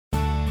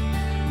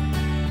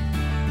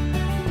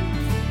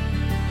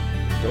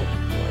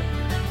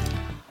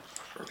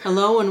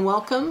Hello and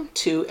welcome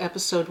to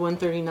episode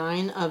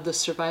 139 of the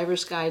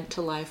Survivor's Guide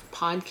to Life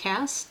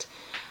podcast.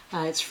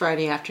 It's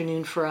Friday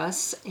afternoon for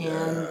us,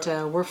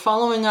 and we're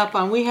following up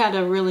on,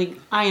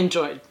 I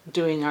enjoyed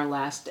doing our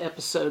last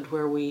episode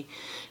where we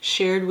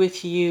shared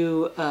with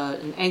you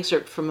an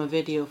excerpt from a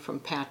video from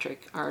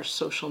Patrick, our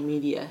social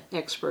media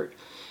expert.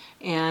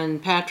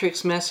 And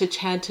Patrick's message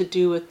had to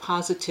do with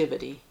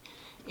positivity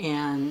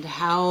and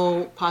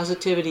how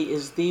positivity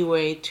is the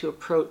way to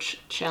approach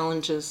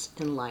challenges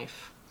in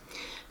life.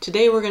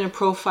 Today we're going to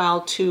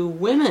profile two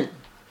women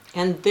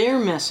and their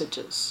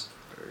messages.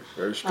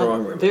 Very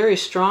strong women. Very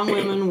strong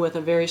women with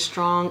a very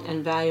strong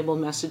and valuable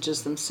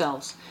messages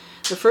themselves.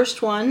 The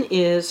first one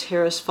is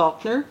Harris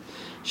Faulkner.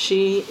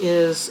 She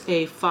is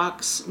a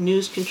Fox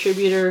News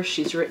contributor.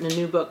 She's written a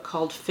new book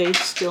called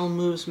Faith Still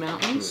Moves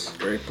Mountains.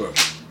 Great book.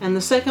 And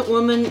the second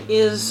woman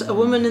is a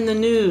woman in the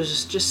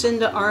news,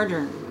 Jacinda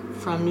Ardern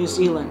from New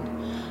Zealand,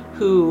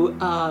 who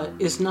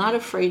is not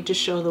afraid to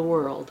show the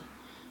world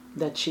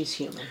that she's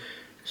human.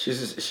 She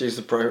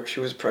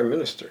was prime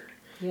minister.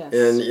 Yes.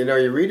 And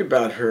you read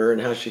about her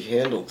and how she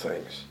handled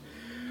things,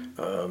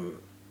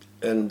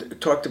 and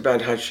talked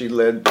about how she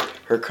led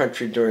her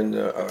country during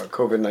the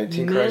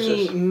COVID-19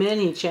 crisis.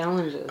 Many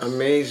challenges.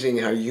 Amazing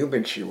how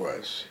human she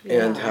was,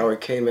 and how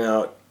it came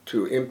out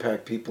to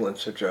impact people in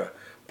such a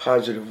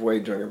positive way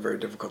during a very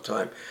difficult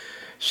time.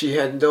 She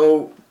had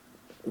no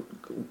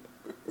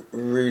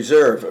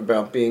reserve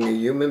about being a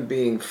human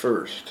being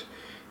first.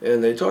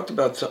 And they talked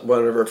about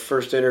one of her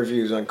first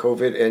interviews on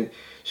COVID, and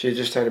she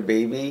just had a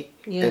baby,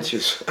 and she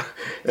was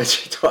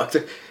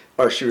pregnant,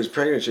 but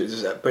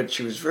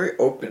she was very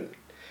open,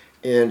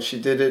 and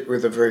she did it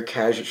with a very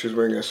casual. She was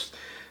wearing a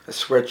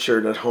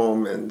sweatshirt at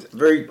home, and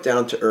very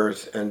down to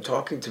earth, and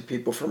talking to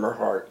people from her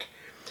heart,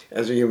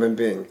 as a human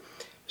being.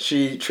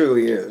 She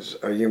truly is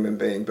a human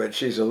being, but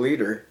she's a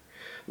leader,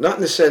 not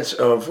in the sense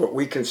of what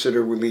we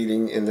consider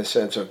leading, in the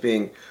sense of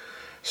being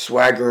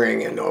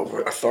swaggering and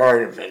over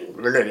authoritative, and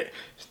look at it.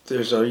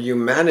 There's a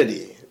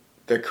humanity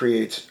that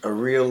creates a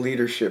real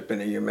leadership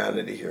in a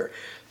humanity here.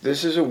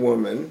 This is a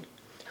woman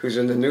who's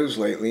in the news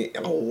lately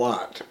a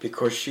lot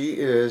because she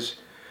is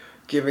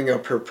giving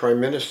up her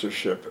prime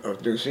ministership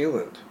of New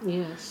Zealand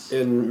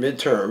in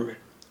midterm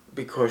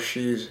because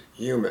she's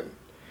human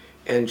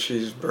and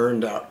she's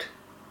burned out,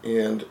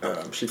 and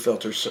she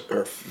felt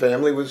her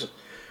family was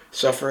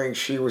suffering,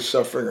 she was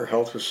suffering, her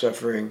health was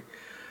suffering.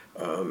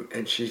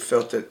 And she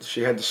felt that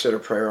she had to set her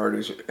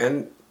priorities,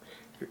 and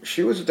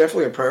she was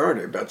definitely a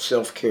priority about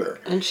self-care.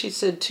 And she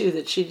said, too,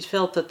 that she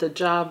felt that the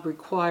job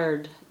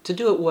required, to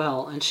do it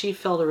well, and she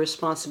felt a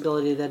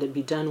responsibility that it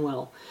be done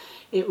well.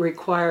 It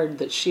required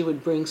that she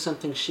would bring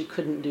something she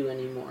couldn't do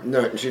anymore.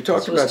 No, and she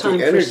talked so about the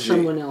energy. It was time for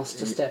someone else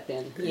to step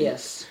in.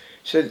 Yes.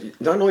 She said,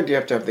 not only do you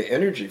have to have the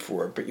energy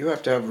for it, but you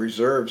have to have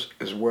reserves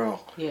as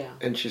well. Yeah.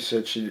 And she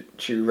said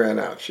she ran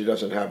out. She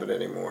doesn't have it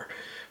anymore.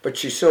 But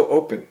she's so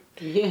open.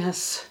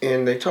 Yes.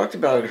 And they talked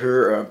about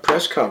her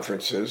press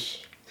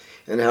conferences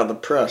and how the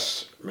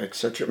press makes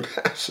such a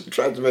mess and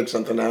tried to make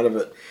something out of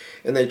it.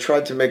 And they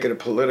tried to make it a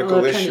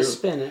political issue. Trying to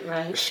spin it,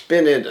 right?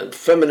 Spin it, and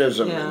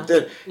feminism. Yeah.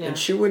 And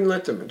she wouldn't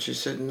let them. And she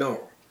said,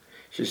 no.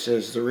 She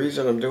says, the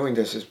reason I'm doing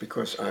this is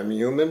because I'm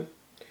human,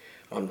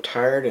 I'm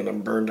tired, and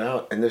I'm burned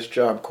out. And this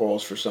job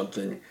calls for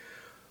something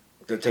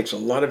that takes a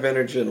lot of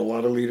energy and a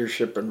lot of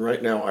leadership. And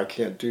right now I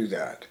can't do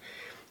that.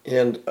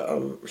 And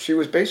she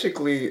was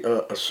basically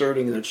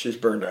asserting that she's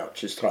burned out,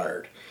 she's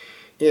tired.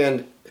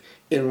 And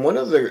in one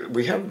of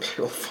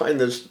you'll find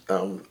this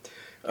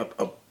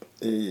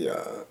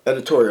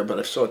editorial, but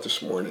I saw it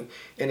this morning,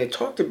 and it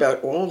talked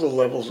about all the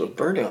levels of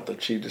burnout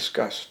that she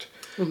discussed,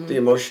 the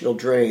emotional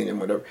drain and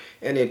whatever.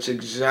 And it's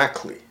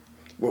exactly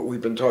what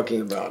we've been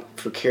talking about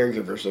for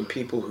caregivers and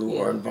people who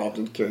are involved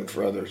in caring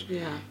for others.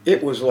 Yeah.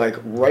 It was like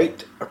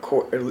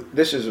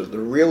this is the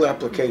real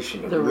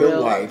application of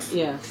real life.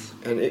 Yes.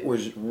 And it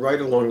was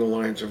right along the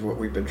lines of what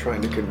we've been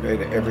trying to convey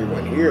to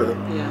everyone here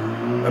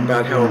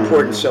about how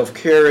important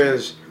self-care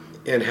is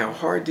and how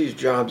hard these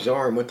jobs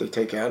are and what they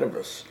take out of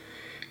us.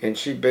 And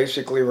she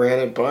basically ran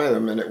it by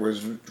them, and it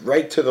was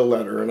right to the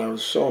letter, and I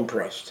was so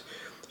impressed.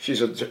 She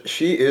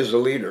is a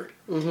leader,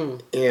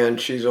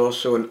 and she's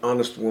also an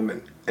honest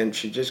woman, and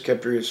she just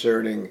kept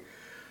reasserting,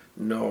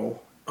 no,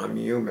 I'm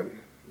human.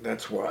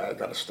 That's why I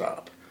gotta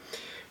stop.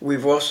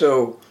 We've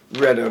also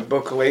read a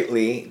book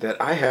lately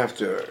that I have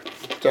to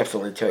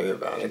definitely tell you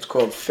about. It's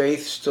called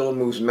Faith Still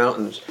Moves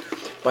Mountains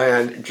by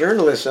a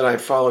journalist that I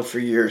followed for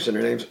years, and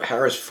her name's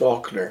Harris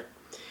Faulkner.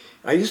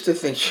 I used to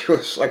think she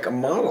was like a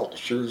model.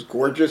 She was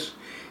gorgeous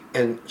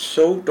and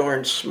so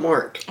darn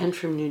smart. And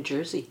from New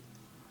Jersey.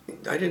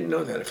 I didn't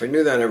know that. If I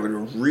knew that, I would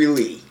have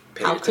really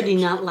paid attention. How could he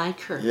not like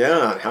her?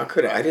 Yeah, how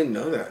could I? I didn't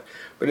know that.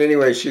 But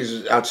anyway,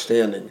 she's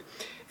outstanding.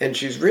 And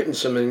she's written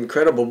some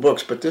incredible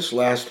books, but this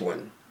last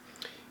one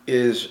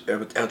is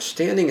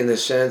outstanding in the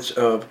sense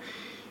of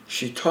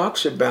she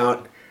talks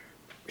about,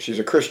 she's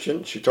a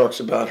Christian, she talks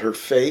about her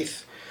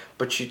faith,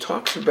 but she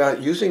talks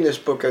about using this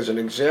book as an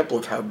example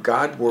of how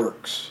God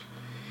works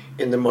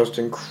in the most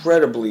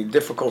incredibly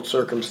difficult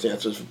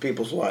circumstances of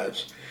people's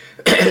lives.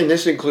 And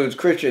this includes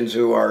Christians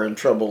who are in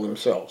trouble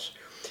themselves.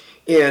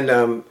 And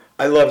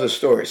I love the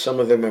stories. Some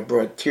of them have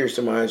brought tears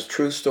to my eyes.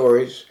 True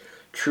stories,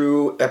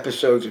 true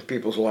episodes of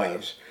people's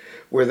lives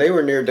where they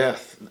were near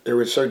death. It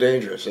was so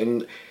dangerous.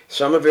 And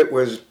some of it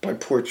was by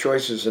poor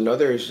choices, and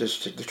others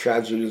just the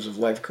tragedies of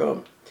life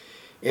come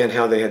and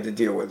how they had to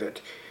deal with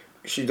it.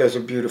 She does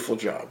a beautiful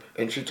job.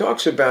 And she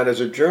talks about,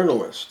 as a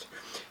journalist,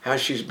 how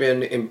she's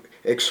been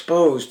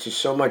exposed to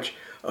so much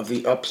of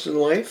the ups in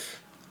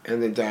life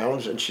and the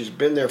downs, and she's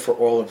been there for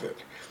all of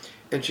it.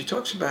 And she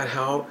talks about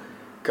how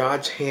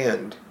God's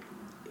hand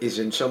is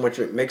in so much,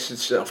 it makes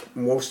itself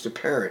most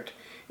apparent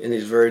in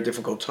these very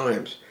difficult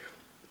times.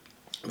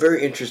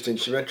 Very interesting.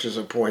 She mentions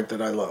a point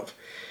that I love.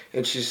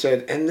 And she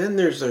said, and then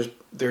there's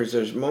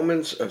those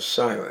moments of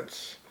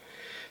silence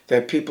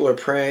that people are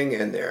praying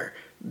and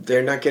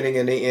they're not getting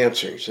any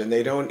answers, and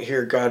they don't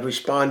hear God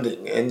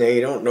responding, and they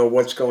don't know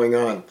what's going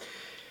on.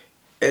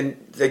 And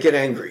they get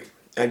angry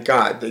at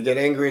God. They get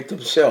angry at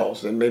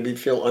themselves and maybe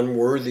feel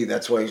unworthy.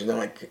 That's why he's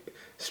not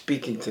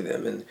speaking to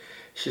them. And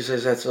she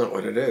says that's not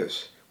what it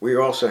is. We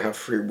also have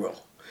free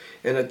will.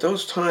 And at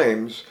those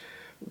times,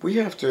 we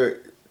have to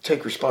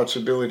take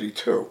responsibility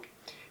too.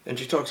 And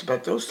she talks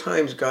about those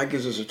times God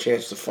gives us a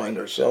chance to find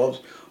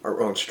ourselves,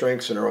 our own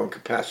strengths and our own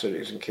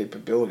capacities and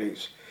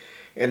capabilities.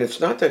 And it's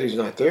not that he's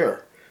not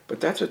there,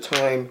 but that's a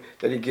time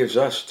that he gives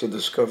us to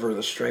discover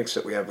the strengths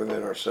that we have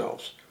within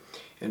ourselves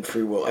and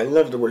free will. I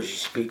love the way she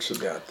speaks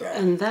about that.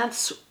 And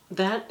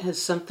that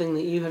is something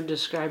that you have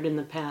described in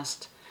the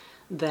past,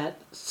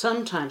 that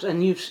sometimes,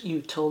 and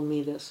you've told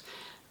me this,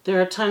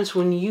 there are times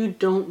when you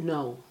don't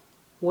know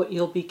what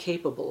you'll be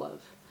capable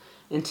of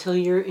until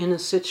you're in a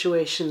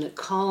situation that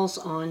calls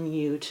on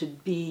you to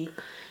be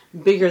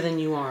bigger than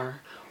you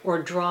are, or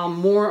draw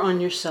more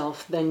on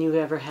yourself than you've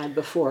ever had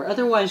before.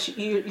 Otherwise,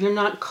 you're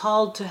not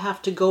called to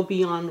have to go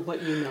beyond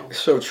what you know.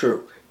 So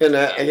true. And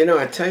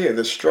I tell you,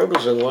 the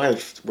struggles in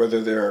life,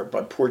 whether they're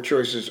by poor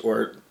choices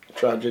or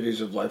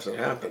tragedies of life that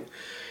happen,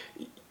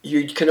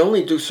 you can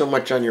only do so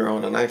much on your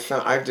own. And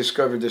I've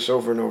discovered this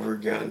over and over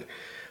again.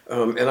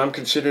 And I'm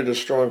considered a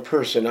strong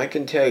person. I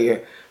can tell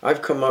you,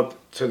 I've come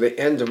up to the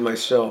end of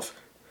myself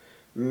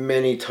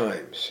many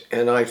times,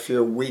 and I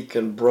feel weak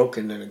and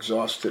broken and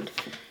exhausted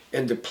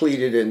and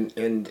depleted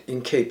and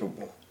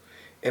incapable.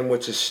 And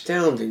what's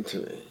astounding to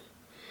me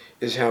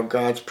is how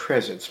God's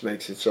presence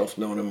makes itself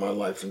known in my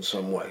life in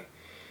some way.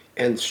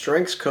 And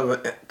strengths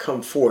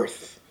come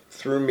forth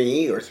through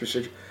me or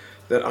through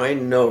that I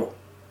know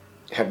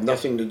have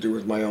nothing to do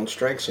with my own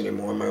strengths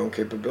anymore, my own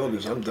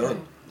capabilities. I'm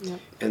done. Yep.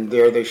 And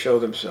there they show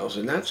themselves.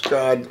 And that's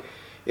God.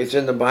 It's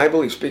in the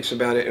Bible. He speaks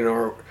about it in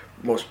our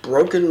most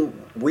broken,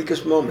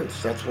 weakest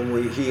moments. That's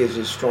when he is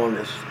his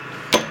strongest.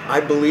 I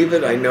believe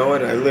it. I know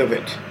it. I live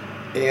it.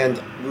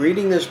 And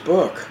reading this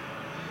book,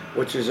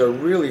 which is a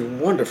really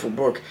wonderful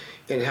book,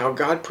 in how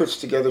God puts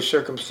together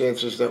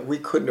circumstances that we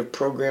couldn't have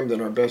programmed in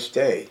our best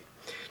day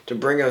to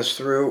bring us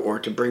through, or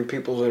to bring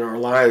people in our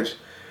lives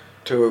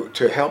to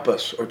help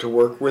us or to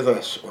work with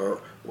us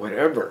or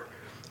whatever.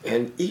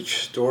 And each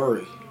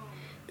story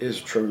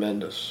is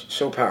tremendous,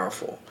 so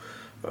powerful.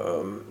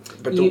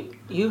 But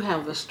you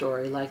have a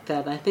story like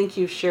that. I think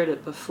you've shared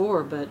it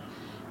before, but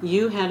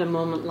you had a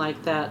moment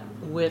like that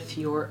with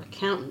your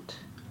accountant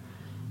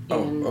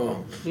in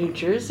New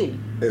Jersey.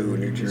 Oh,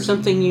 New Jersey.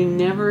 Something you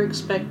never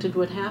expected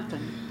would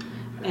happen,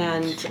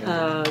 and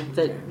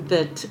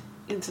that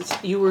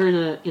you were in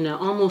an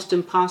almost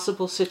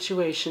impossible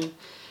situation,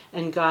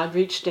 and God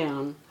reached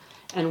down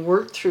and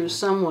worked through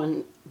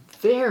someone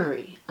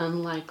very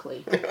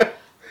unlikely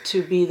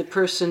to be the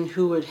person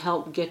who would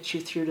help get you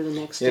through to the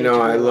next stage.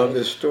 I love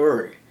this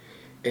story,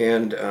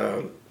 and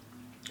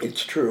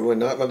it's true. And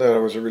not that I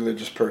was a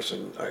religious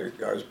person.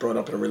 I was brought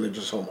up in a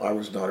religious home. I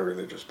was not a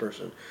religious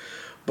person.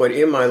 But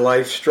in my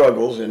life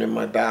struggles and in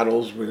my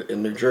battles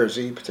in New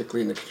Jersey,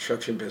 particularly in the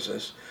construction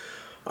business,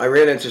 I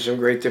ran into some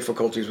great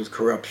difficulties with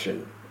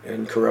corruption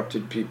and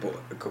corrupted people,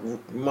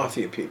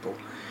 mafia people.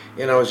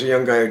 And I was a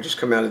young guy who had just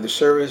come out of the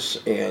service,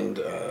 and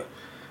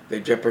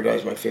they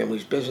jeopardized my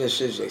family's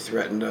businesses. They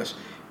threatened us.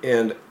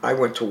 And I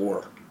went to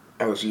war.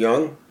 I was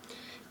young,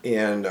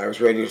 and I was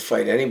ready to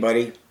fight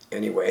anybody,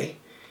 anyway,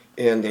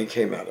 and they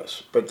came at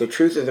us. But the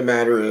truth of the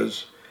matter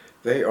is,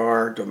 they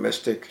are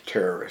domestic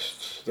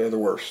terrorists. They're the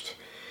worst.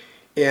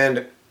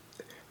 And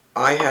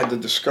I had to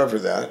discover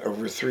that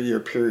over a 3-year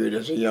period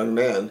as a young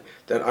man,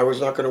 that I was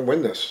not going to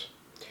win this.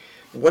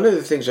 One of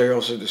the things I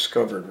also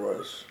discovered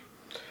was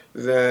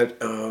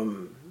that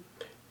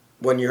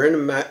when you're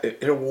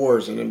in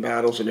wars and in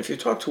battles, and if you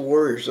talk to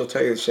warriors, they'll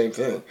tell you the same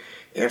thing.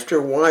 After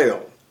a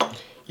while,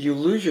 you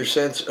lose your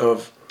sense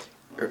of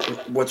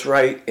what's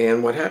right,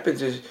 and what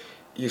happens is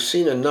you've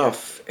seen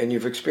enough and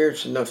you've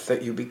experienced enough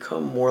that you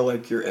become more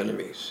like your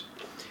enemies.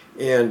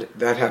 And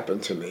that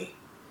happened to me.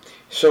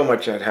 So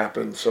much had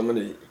happened, so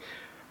many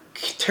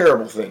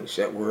terrible things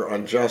that were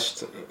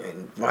unjust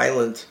and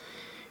violent.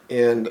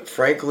 And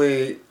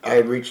frankly, I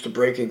had reached a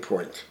breaking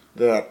point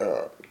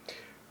that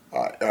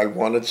I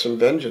wanted some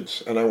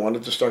vengeance, and I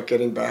wanted to start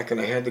getting back,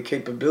 and I had the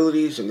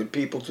capabilities and the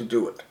people to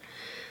do it.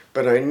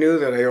 But I knew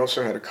that I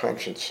also had a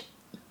conscience,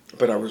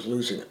 but I was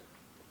losing it.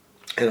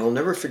 And I'll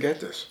never forget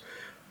this.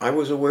 I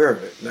was aware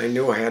of it, and I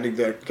knew I had to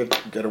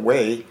get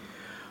away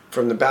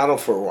from the battle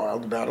for a while,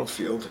 the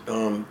battlefield.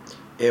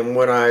 And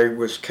what I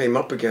came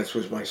up against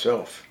was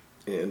myself.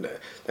 And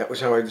that was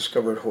how I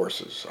discovered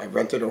horses. I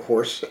rented a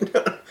horse,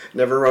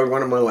 never rode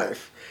one in my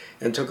life,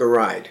 and took a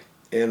ride.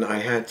 And I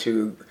had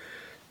to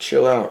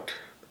chill out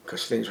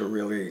because things were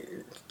really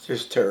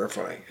just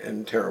terrifying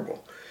and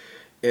terrible.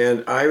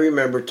 And I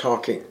remember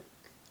talking,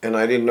 and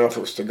I didn't know if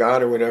it was to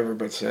God or whatever,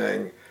 but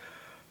saying,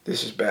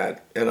 this is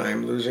bad, and I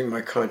am losing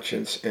my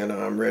conscience, and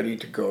I'm ready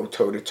to go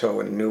toe-to-toe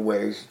in new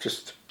ways,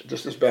 just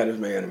as bad as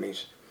my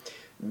enemies.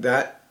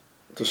 That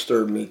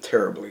disturbed me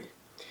terribly.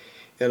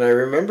 And I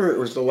remember it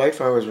was the life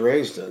I was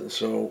raised in,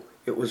 so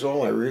it was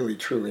all I really,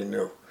 truly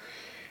knew.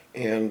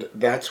 And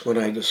that's when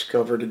I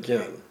discovered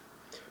again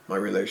my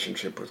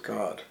relationship with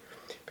God.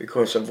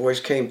 Because a voice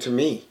came to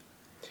me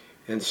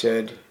and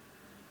said,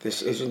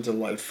 this isn't a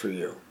life for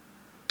you.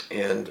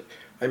 And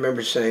I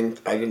remember saying,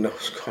 I didn't know it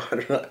was God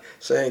or not,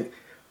 saying,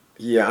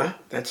 yeah,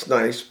 that's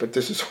nice, but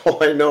this is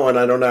all I know and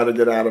I don't know how to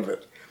get out of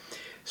it.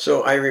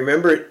 So I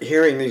remember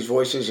hearing these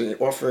voices and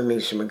offering me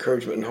some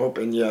encouragement and hope,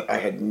 and yet I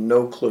had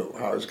no clue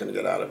how I was going to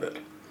get out of it.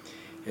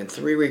 And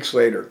 3 weeks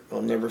later,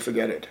 I'll never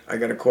forget it, I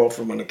got a call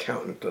from an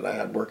accountant that I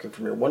had working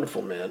for me, a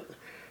wonderful man.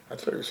 I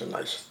thought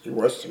he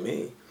was to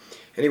me.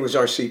 And he was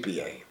our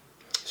CPA.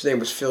 His name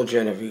was Phil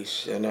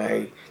Genovese, and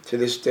I, to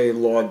this day,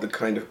 laud the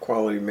kind of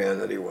quality man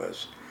that he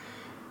was.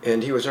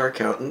 And he was our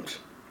accountant,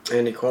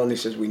 and he called and he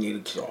says, we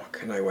needed to talk.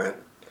 And I went,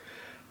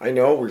 I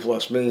know, we've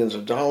lost millions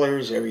of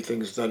dollars,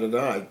 everything's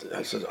da-da-da.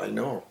 I said, I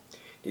know.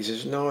 He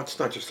says, no, it's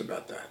not just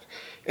about that.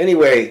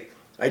 Anyway,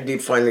 I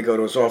did finally go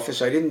to his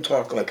office. I didn't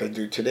talk like I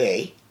do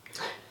today.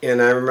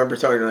 And I remember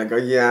talking, and I go,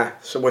 yeah,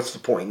 so what's the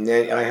point? And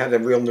then I had a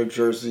real New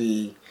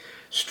Jersey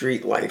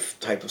street life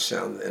type of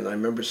sound. And I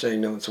remember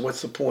saying, no, so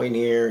what's the point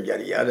here,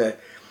 yada, yada.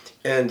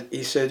 And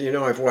he said, you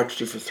know, I've watched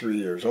you for 3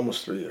 years,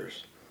 almost 3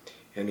 years.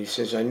 And he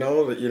says, I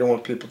know that you don't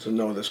want people to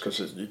know this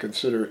because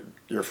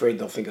you're afraid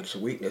they'll think it's a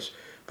weakness,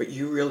 but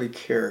you really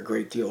care a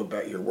great deal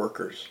about your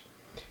workers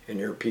and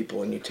your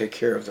people, and you take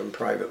care of them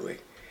privately.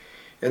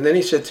 And then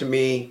he said to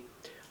me,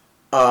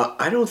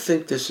 I don't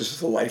think this is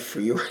the life for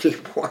you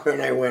anymore.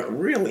 And I went,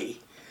 really?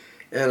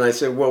 And I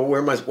said, well, what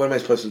am I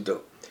supposed to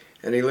do?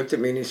 And he looked at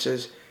me and he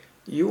says,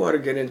 you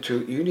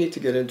need to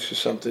get into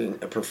something,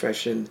 a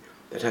profession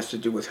that has to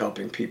do with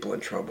helping people in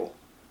trouble.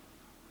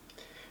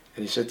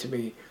 And he said to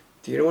me,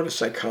 do you know what a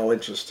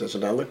psychologist is?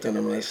 And I looked at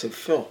him and I said,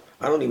 Phil,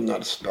 I don't even know how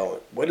to spell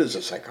it. What is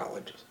a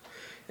psychologist?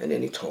 And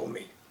then he told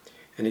me.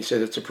 And he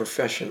said, it's a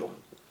professional,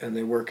 and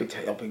they work at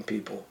helping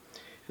people.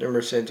 And I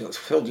remember saying to him,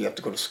 Phil, do you have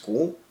to go to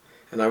school?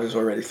 And I was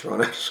already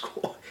thrown out of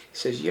school. He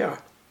says, yeah.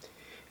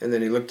 And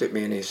then he looked at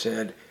me and he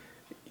said,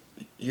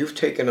 you've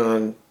taken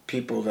on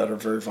people that are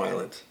very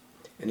violent.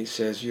 And he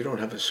says, you don't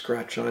have a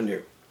scratch on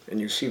you. And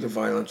you see the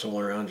violence all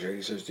around you.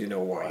 He says, do you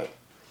know why?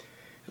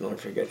 And I'll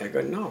forget. I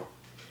go, no.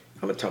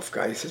 I'm a tough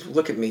guy. He says,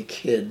 look at me,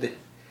 kid.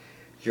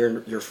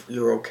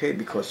 You're okay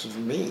because of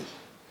me.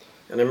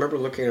 And I remember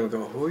looking at him and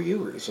going, who are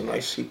you? He's a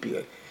nice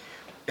CPA.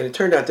 And it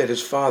turned out that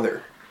his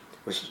father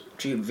was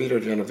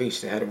Vito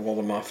Genovese, the head of all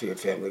the mafia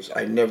families.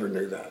 I never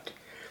knew that.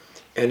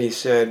 And he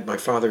said, my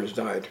father has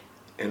died.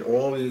 And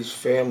all these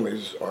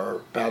families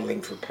are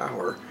battling for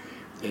power.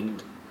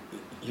 And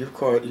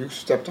you've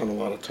stepped on a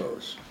lot of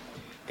toes.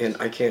 And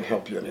I can't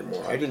help you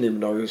anymore. I didn't even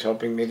know he was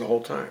helping me the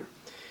whole time.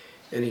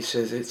 And he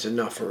says, it's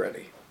enough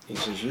already. He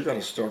says, you got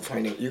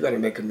to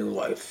make a new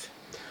life.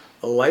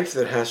 A life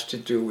that has to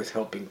do with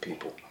helping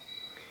people.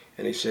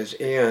 And he says,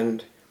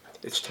 and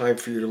it's time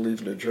for you to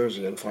leave New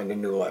Jersey and find a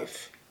new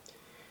life.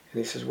 And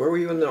he says, where were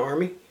you in the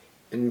Army?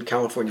 In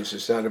California. He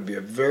says, that would be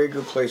a very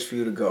good place for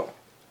you to go,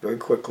 very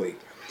quickly.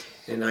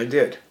 And I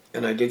did.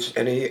 And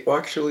he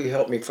actually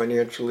helped me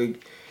financially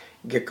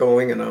get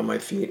going and on my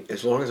feet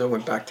as long as I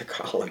went back to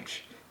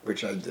college,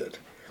 which I did.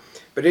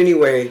 But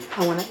anyway,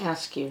 I want to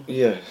ask you.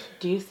 Yes.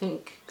 Do you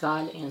think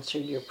God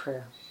answered your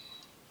prayer?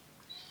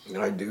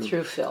 I do.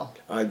 Through Phil?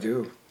 I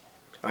do.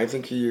 I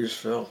think he used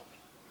Phil.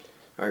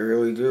 I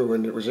really do.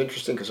 And it was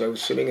interesting because I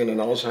was sitting in an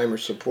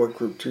Alzheimer's support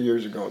group 2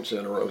 years ago in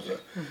Santa Rosa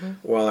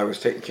while I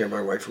was taking care of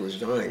my wife who was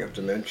dying of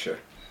dementia.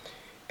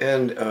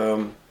 And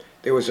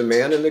there was a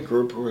man in the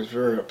group who was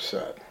very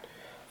upset.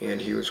 And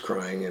he was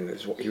crying, and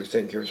he was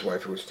taking care of his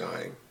wife who was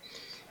dying.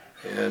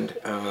 And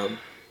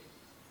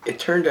it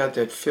turned out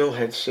that Phil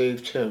had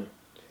saved him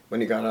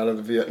when he got out of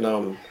the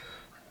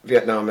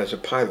Vietnam as a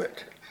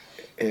pilot.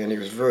 And he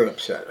was very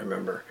upset, I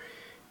remember.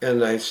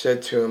 And I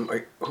said to him,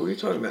 who are you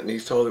talking about? And he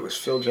told it was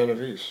Phil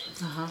Genovese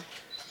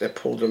that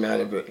pulled him out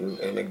of it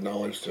and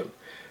acknowledged him.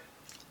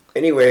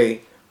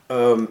 Anyway,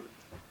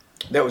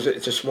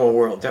 it's a small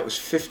world. That was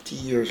 50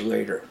 years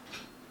later.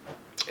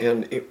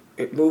 And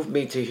it moved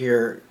me to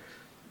hear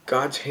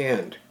God's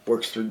hand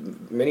works through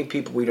many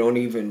people we don't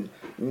even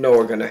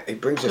know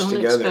it brings us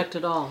together. Don't expect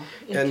it all.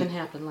 It can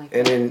happen like that.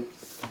 And in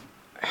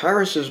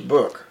Harris's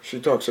book, she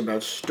talks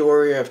about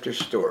story after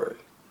story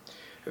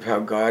of how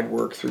God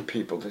worked through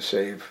people to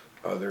save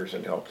others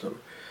and help them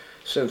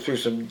through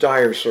some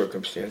dire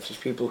circumstances.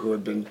 People who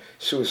had been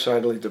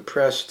suicidally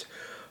depressed,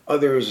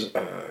 others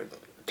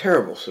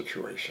terrible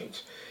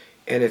situations.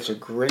 And it's a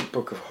great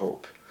book of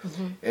hope.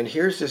 Mm-hmm. And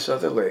here's this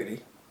other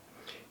lady,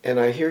 and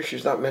I hear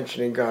she's not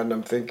mentioning God, and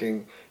I'm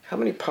thinking, how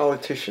many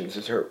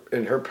politicians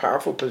in her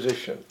powerful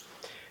position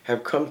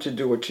have come to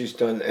do what she's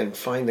done and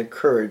find the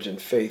courage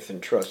and faith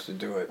and trust to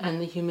do it.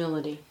 And the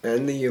humility.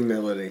 And the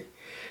humility.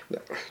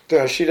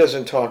 Now, she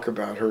doesn't talk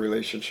about her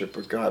relationship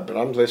with God, but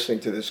I'm listening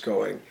to this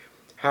going,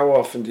 how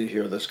often do you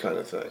hear this kind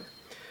of thing?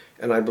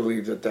 And I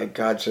believe that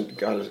God's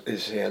got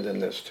his hand in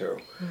this too.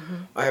 Mm-hmm.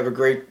 I have a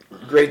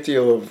great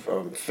deal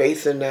of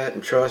faith in that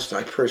and trust.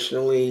 I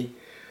personally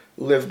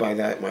live by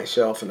that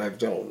myself, and I've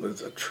dealt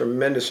with a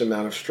tremendous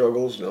amount of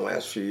struggles in the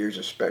last few years,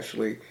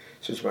 especially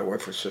since my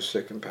wife was so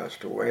sick and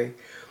passed away.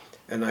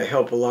 And I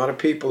help a lot of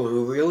people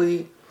who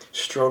really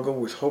struggle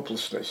with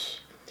hopelessness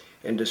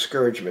and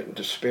discouragement and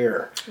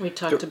despair. We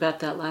talked about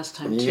that last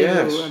time too,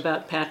 yes.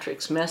 about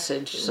Patrick's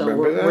message. So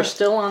Remember we're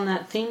still on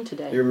that theme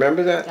today. You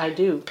remember that? I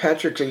do.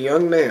 Patrick's a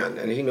young man,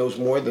 and he knows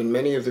more than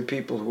many of the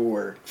people who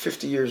are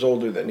 50 years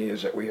older than he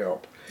is that we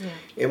help.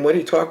 Yeah. And what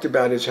he talked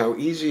about is how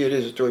easy it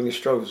is during the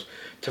struggles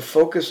to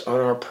focus on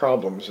our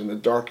problems and the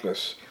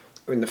darkness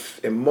and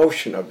the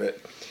emotion of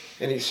it.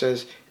 And he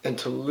says, and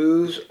to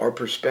lose our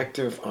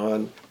perspective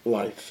on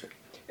life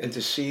and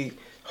to see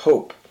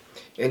hope.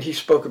 And he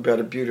spoke about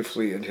it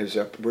beautifully in his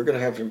we're going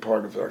to have him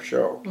part of our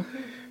show.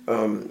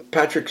 Mm-hmm.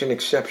 Patrick's an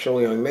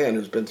exceptional young man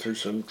who's been through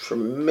some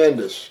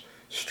tremendous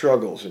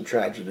struggles and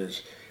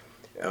tragedies.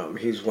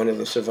 He's one of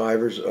the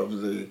survivors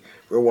of the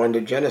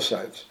Rwanda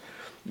genocides.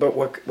 But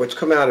what's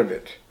come out of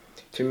it,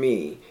 to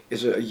me,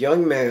 is a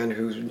young man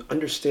who's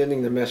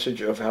understanding the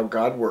message of how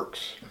God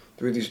works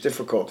through these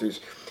difficulties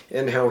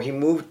and how he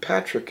moved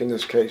Patrick, in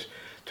this case,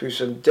 through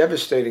some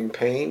devastating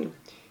pain.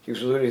 He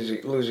was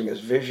losing his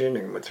vision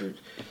and went through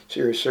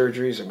serious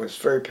surgeries and was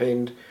very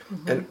pained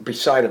mm-hmm. and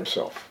beside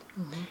himself.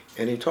 Mm-hmm.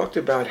 And he talked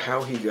about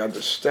how he got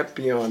to step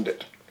beyond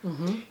it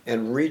mm-hmm.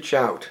 and reach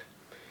out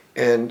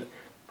and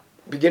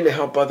begin to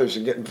help others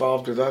and get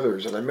involved with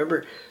others. And I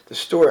remember the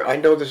story. I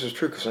know this is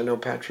true because I know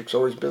Patrick's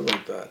always been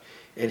like that.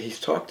 And he's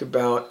talked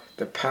about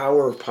the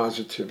power of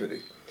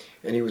positivity.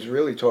 And he was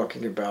really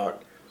talking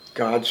about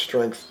God's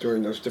strength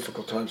during those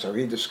difficult times, how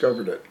he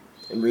discovered it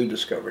and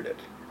rediscovered it.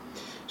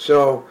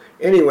 So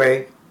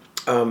anyway,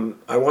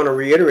 I want to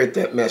reiterate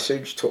that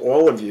message to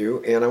all of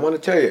you, and I want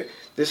to tell you,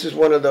 this is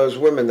one of those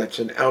women that's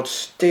an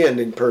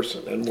outstanding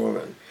person and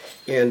woman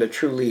and a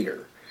true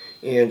leader.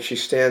 And she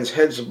stands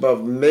heads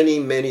above many,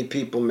 many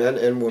people, men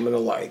and women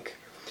alike,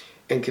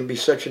 and can be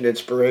such an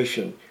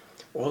inspiration.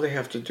 All they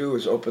have to do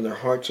is open their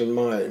hearts and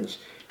minds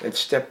and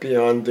step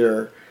beyond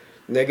their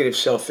negative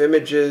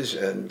self-images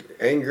and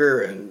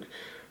anger and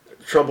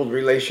troubled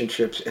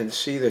relationships and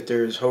see that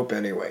there is hope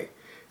anyway.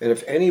 And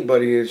if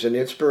anybody is an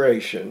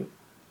inspiration,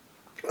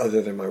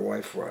 other than my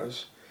wife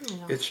was,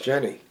 it's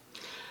Jenny.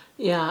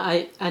 Yeah,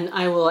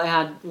 I will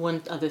add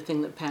one other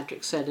thing that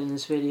Patrick said in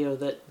his video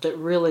that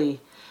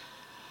really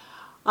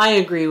I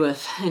agree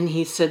with. And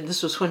he said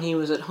this was when he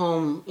was at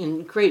home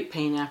in great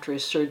pain after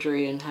his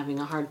surgery and having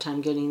a hard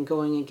time getting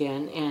going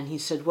again. And he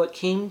said what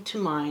came to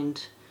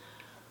mind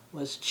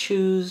was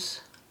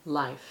choose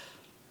life.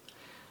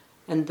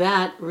 And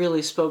that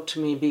really spoke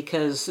to me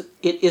because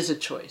it is a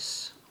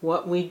choice.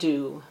 What we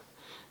do,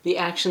 the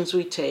actions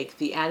we take,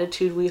 the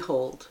attitude we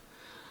hold,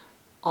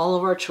 all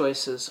of our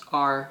choices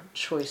are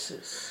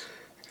choices.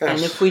 Yes.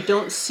 And if we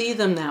don't see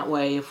them that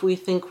way, if we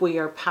think we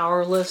are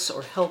powerless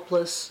or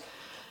helpless,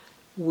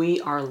 we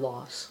are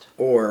lost.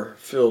 Or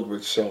filled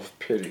with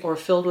self-pity.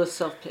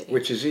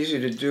 Which is easy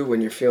to do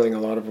when you're feeling a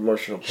lot of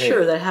emotional pain.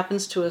 Sure, that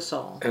happens to us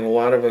all. And a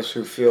lot of us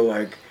who feel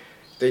like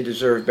they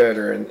deserve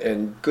better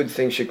and good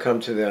things should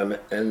come to them,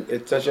 and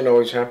it doesn't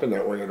always happen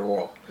that way at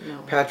all.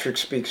 No. Patrick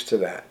speaks to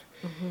that.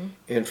 Mm-hmm.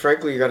 And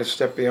frankly, you got to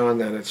step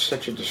beyond that. It's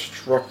such a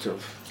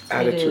destructive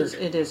attitude.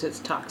 It is. It's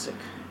toxic.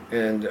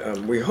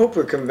 And we hope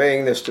we're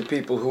conveying this to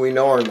people who we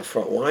know are in the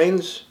front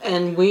lines.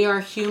 And we are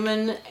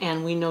human,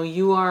 and we know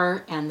you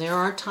are, and there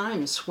are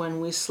times when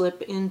we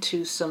slip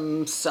into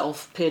some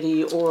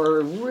self-pity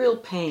or real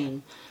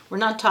pain. We're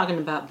not talking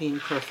about being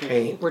perfect.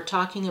 Pain. We're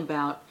talking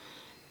about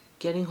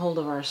getting hold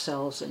of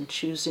ourselves and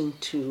choosing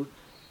to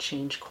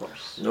change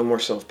course. No more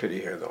self-pity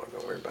here, though.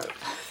 Don't worry about it.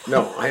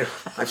 No,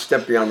 I've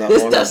stepped beyond that.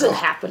 This doesn't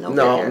happen over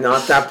No, here.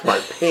 not that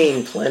part.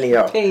 Pain, plenty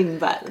of. Pain,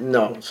 but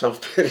no,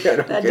 self-pity I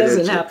don't that get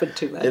doesn't into. happen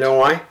too much. You know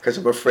why? Because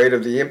I'm afraid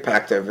of the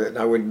impact of it.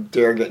 I wouldn't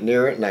dare get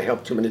near it, and I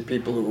help too many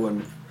people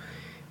who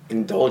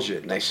indulge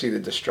it, and I see the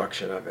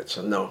destruction of it.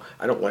 So no,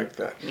 I don't like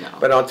that. No.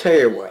 But I'll tell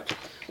you what,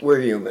 we're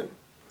human.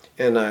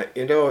 And,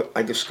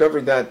 I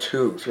discovered that,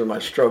 too, through my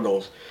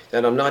struggles,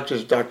 that I'm not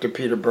just Dr.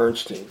 Peter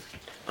Bernstein.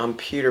 I'm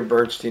Peter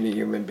Bernstein, a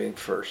human being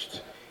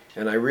first.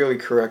 And I really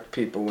correct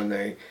people when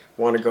they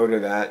want to go to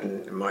that.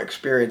 And my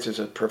experience as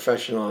a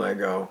professional, and I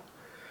go,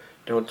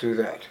 don't do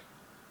that.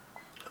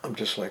 I'm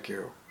just like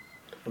you.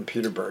 I'm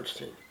Peter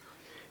Bernstein.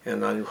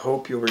 And I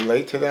hope you'll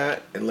relate to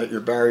that and let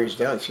your barriers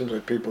down. It seems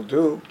like people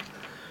do.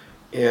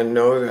 And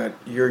know that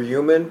you're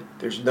human.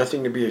 There's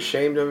nothing to be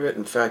ashamed of it.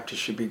 In fact, you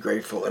should be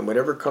grateful. And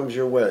whatever comes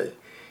your way,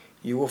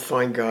 you will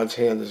find God's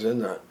hand is in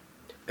that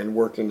and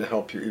working to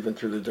help you even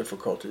through the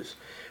difficulties.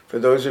 For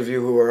those of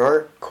you who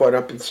aren't caught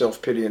up in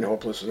self-pity and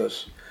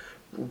hopelessness,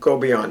 go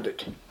beyond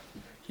it.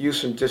 Use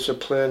some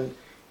discipline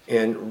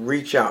and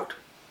reach out.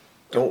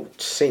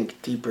 Don't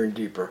sink deeper and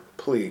deeper,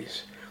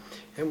 please.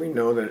 And we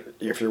know that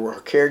if you're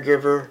a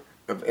caregiver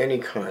of any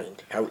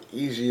kind, how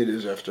easy it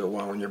is after a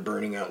while when you're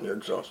burning out and you're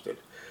exhausted.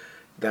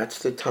 That's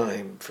the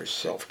time for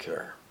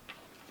self-care.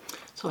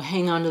 So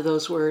hang on to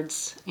those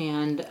words.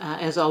 And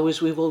as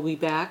always, we will be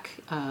back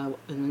in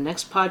the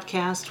next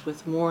podcast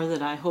with more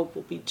that I hope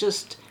will be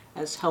just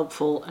as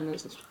helpful and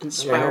as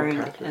inspiring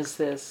as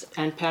this.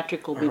 And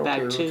Patrick will be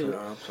back too.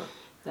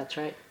 That's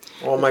right.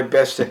 All my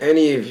best to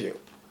any of you,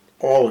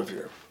 all of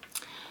you.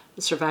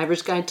 The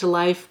Survivor's Guide to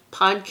Life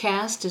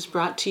podcast is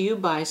brought to you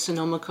by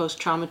Sonoma Coast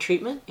Trauma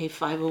Treatment, a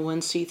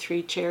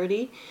 501c3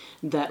 charity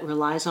that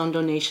relies on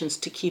donations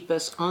to keep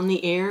us on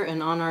the air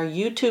and on our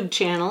YouTube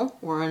channel.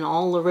 We're in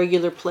all the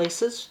regular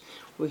places.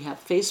 We have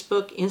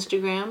Facebook,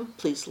 Instagram.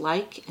 Please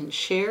like and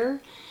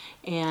share.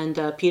 And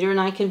Peter and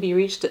I can be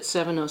reached at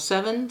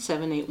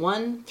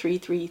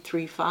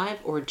 707-781-3335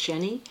 or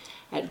Jenny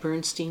at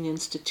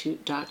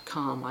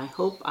bernsteininstitute.com. I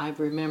hope I've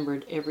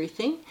remembered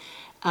everything.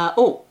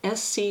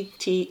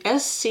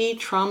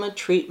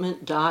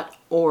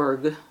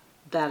 sctraumatreatment.org.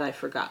 That I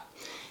forgot.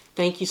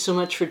 Thank you so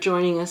much for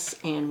joining us,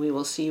 and we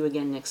will see you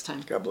again next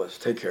time. God bless.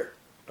 Take care.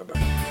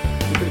 Bye-bye.